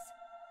vortex,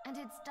 and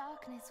its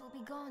darkness will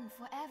be gone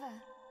forever.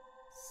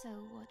 So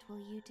what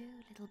will you do,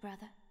 little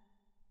brother?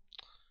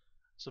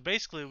 So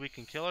basically we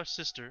can kill our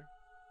sister,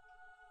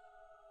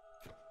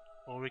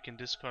 or we can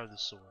discard the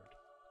sword.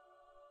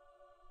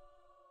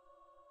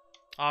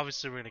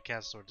 Obviously we're going to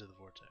cast sword to the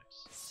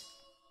vortex.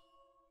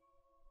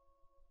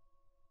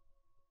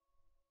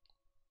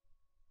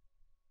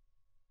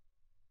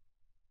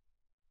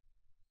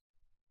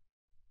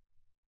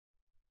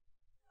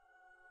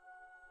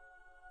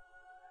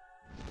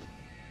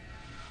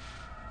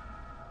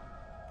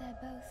 They're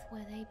both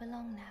where they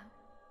belong now,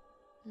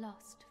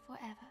 lost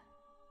forever.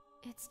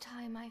 It's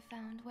time I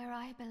found where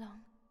I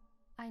belong.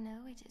 I know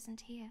it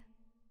isn't here.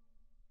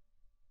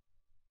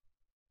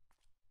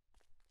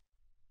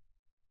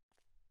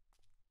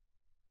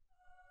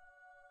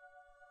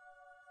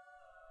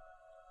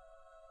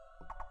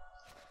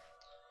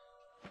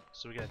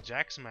 So we got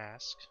Jack's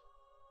mask.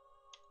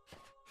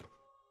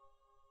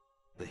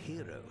 The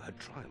hero had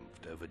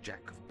triumphed over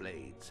Jack of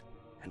Blades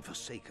and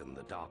forsaken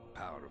the dark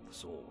power of the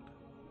sword.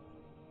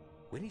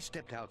 When he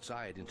stepped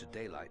outside into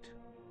daylight,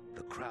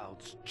 the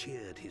crowds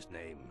cheered his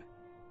name.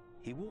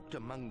 He walked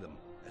among them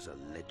as a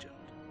legend.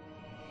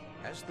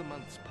 As the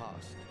months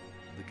passed,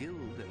 the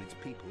guild and its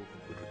people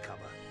would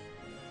recover.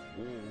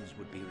 Walls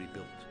would be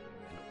rebuilt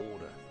and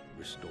order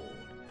restored.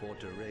 For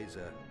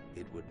Teresa,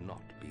 it would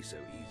not be so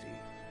easy.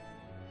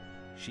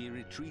 She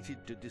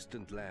retreated to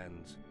distant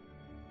lands,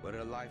 where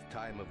a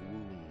lifetime of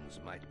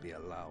wounds might be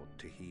allowed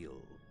to heal.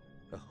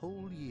 A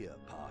whole year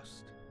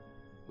passed.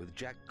 With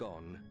Jack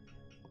gone,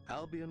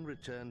 Albion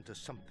returned to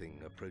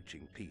something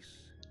approaching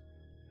peace.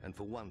 And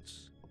for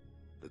once,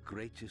 the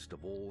greatest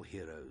of all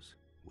heroes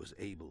was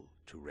able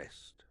to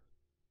rest.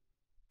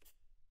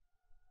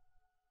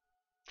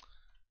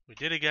 We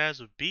did it, guys.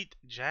 We beat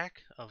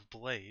Jack of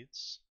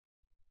Blades.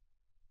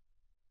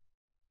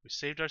 We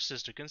saved our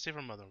sister. Couldn't save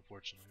our mother,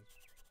 unfortunately.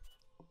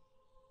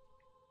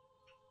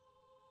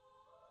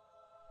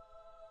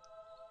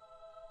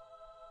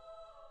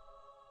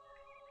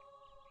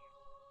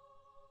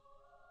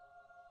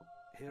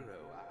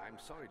 Hero, I'm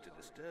sorry to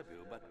disturb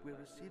you, but we're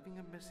receiving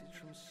a message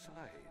from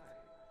Scythe,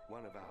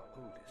 one of our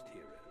oldest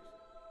heroes.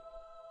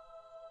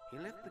 He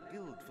left the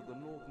guild for the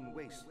Northern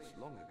Wastes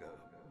long ago,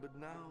 but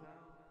now...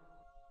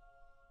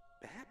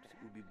 Perhaps it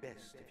would be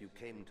best if you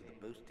came to the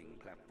boasting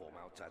platform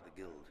outside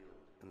the guild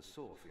and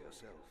saw for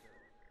yourself.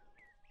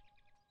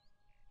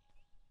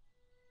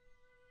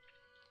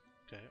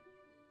 Okay.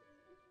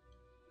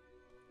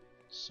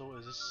 So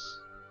is this...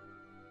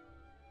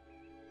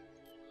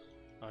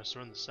 Alright, so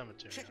we're in the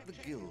cemetery. Check the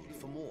guild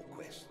for more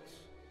quests.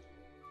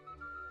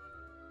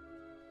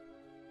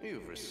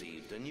 You've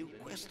received a new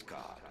quest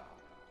card.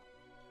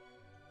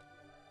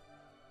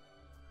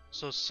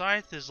 So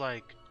Scythe is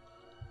like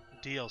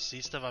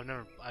DLC stuff.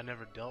 I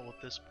never dealt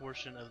with this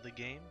portion of the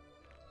game,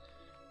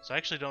 so I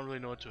actually don't really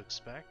know what to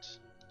expect.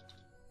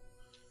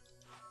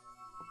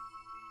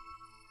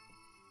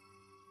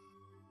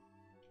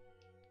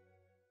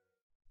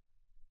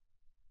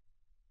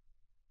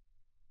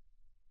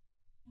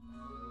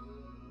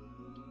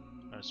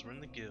 Alright, so we're in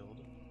the guild.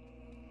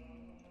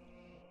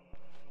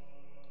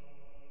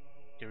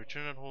 Okay,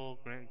 return that whole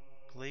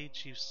Glade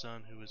Chief's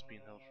son who was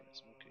being held for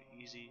ransom. Okay,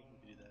 easy. We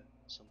can do that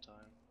sometime.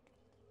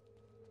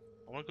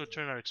 I want to go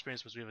turn our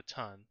experience because we have a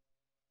ton,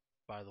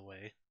 by the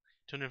way.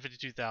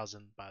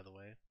 252,000, by the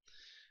way.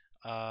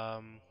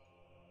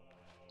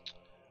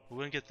 We're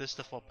going to get this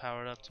stuff all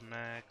powered up to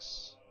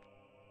max.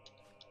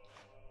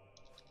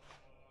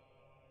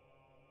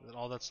 Then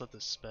all that's left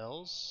is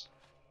spells.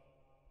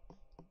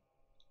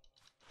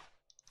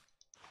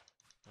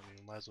 I mean,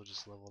 we might as well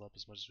just level it up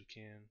as much as we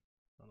can.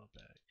 Run up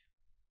back.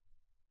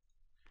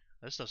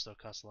 This stuff still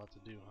costs a lot to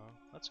do, huh?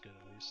 That's good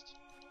at least.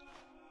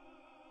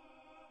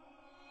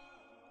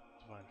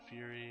 Divine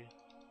Fury.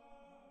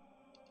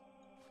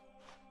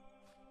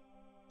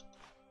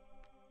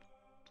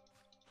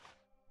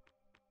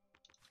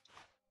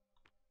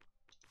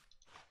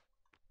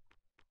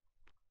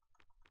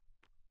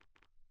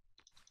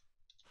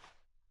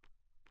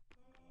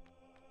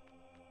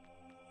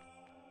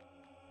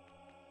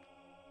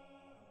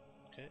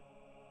 Okay.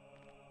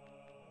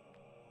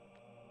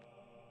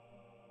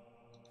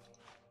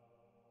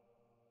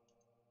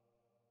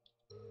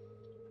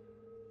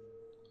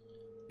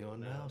 You're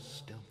now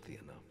stealthy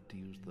enough to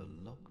use the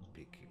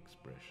lockpick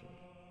expression.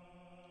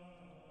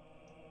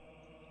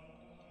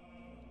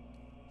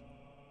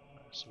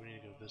 Alright, so we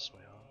need to go this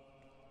way, huh?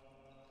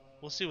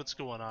 We'll see what's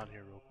going on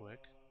here real quick.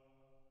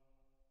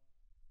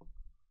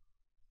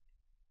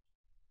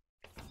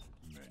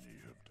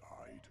 Many have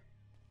died.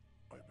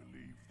 I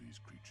believe these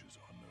creatures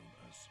are known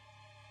as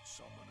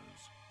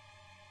summoners.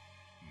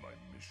 My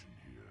mission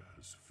here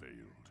has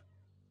failed.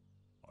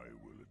 I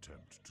will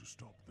attempt to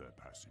stop their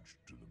passage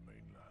to the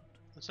mainland.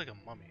 Looks like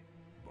a mummy.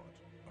 But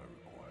I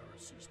require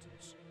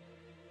assistance.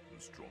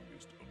 The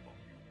strongest among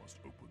you must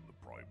open the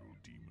primal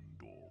demon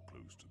door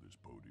close to this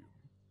podium.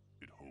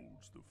 It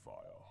holds the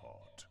fire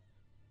heart.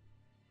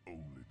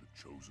 Only the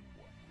chosen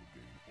one will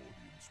gain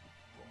audience with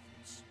the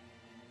prophets.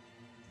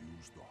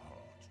 Use the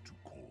heart to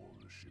call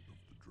the ship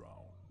of the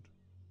drowned.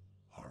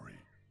 Hurry,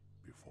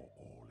 before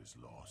all is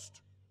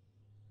lost.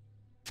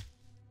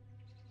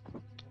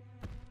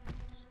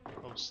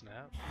 Oh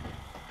snap.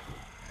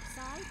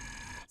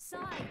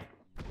 Side!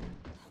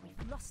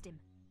 We've lost him.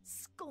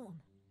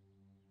 Scorn!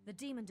 The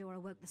demon door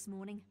awoke this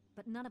morning,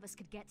 but none of us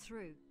could get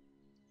through.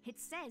 It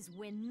says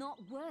we're not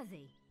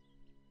worthy.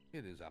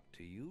 It is up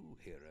to you,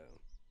 hero.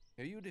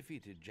 You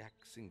defeated Jack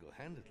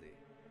single-handedly.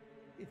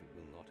 If it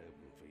will not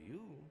open for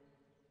you...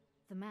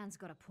 The man's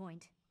got a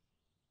point.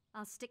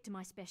 I'll stick to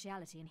my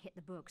speciality and hit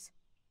the books.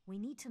 We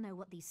need to know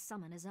what these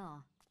summoners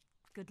are.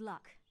 Good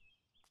luck.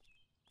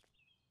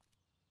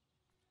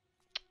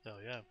 Oh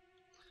yeah.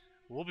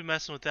 We'll be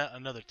messing with that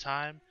another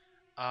time.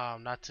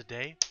 Not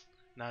today.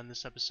 Not in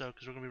this episode,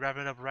 because we're going to be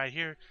wrapping it up right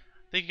here.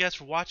 Thank you guys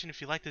for watching. If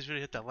you like this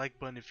video, hit that like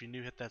button. If you're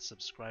new, hit that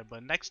subscribe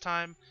button. Next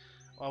time,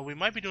 we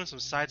might be doing some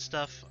side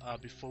stuff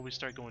before we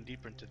start going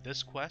deeper into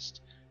this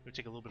quest. We'll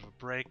take a little bit of a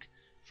break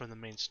from the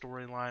main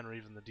storyline, or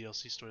even the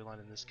DLC storyline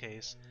in this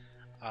case.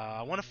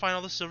 I want to find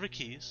all the silver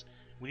keys.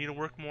 We need to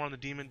work more on the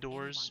demon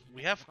doors.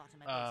 We have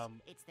a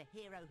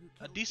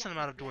decent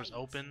amount of doors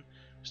open.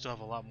 We still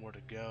have a lot more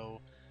to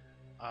go.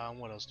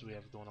 What else do we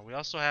have going on? We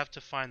also have to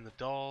find the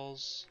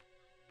dolls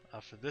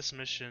for this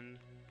mission.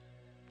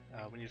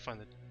 We need to find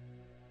the...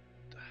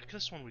 I could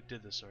have sworn we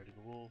did this already,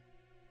 but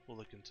we'll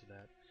look into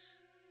that.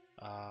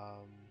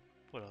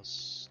 What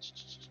else?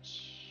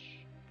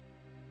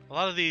 A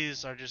lot of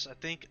these are just, I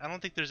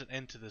don't think there's an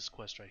end to this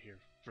quest right here,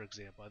 for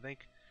example. I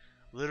think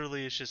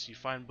literally it's just you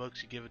find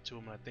books, you give it to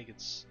them, and I think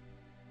it's...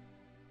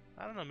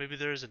 I don't know, maybe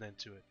there is an end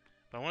to it.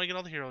 But I want to get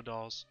all the hero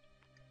dolls.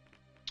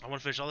 I want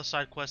to finish all the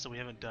side quests that we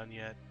haven't done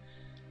yet.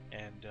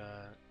 And,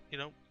 you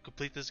know,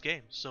 complete this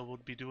game. So we'll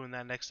be doing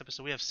that next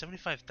episode. We have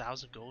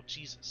 75,000 gold.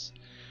 Jesus.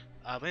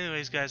 But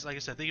anyways, guys, like I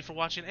said, thank you for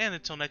watching. And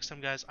until next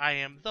time, guys, I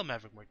am the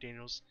Maverick Mark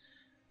Daniels.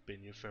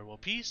 Bidding you farewell,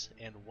 peace,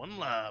 and one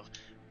love.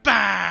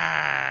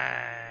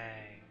 Bye!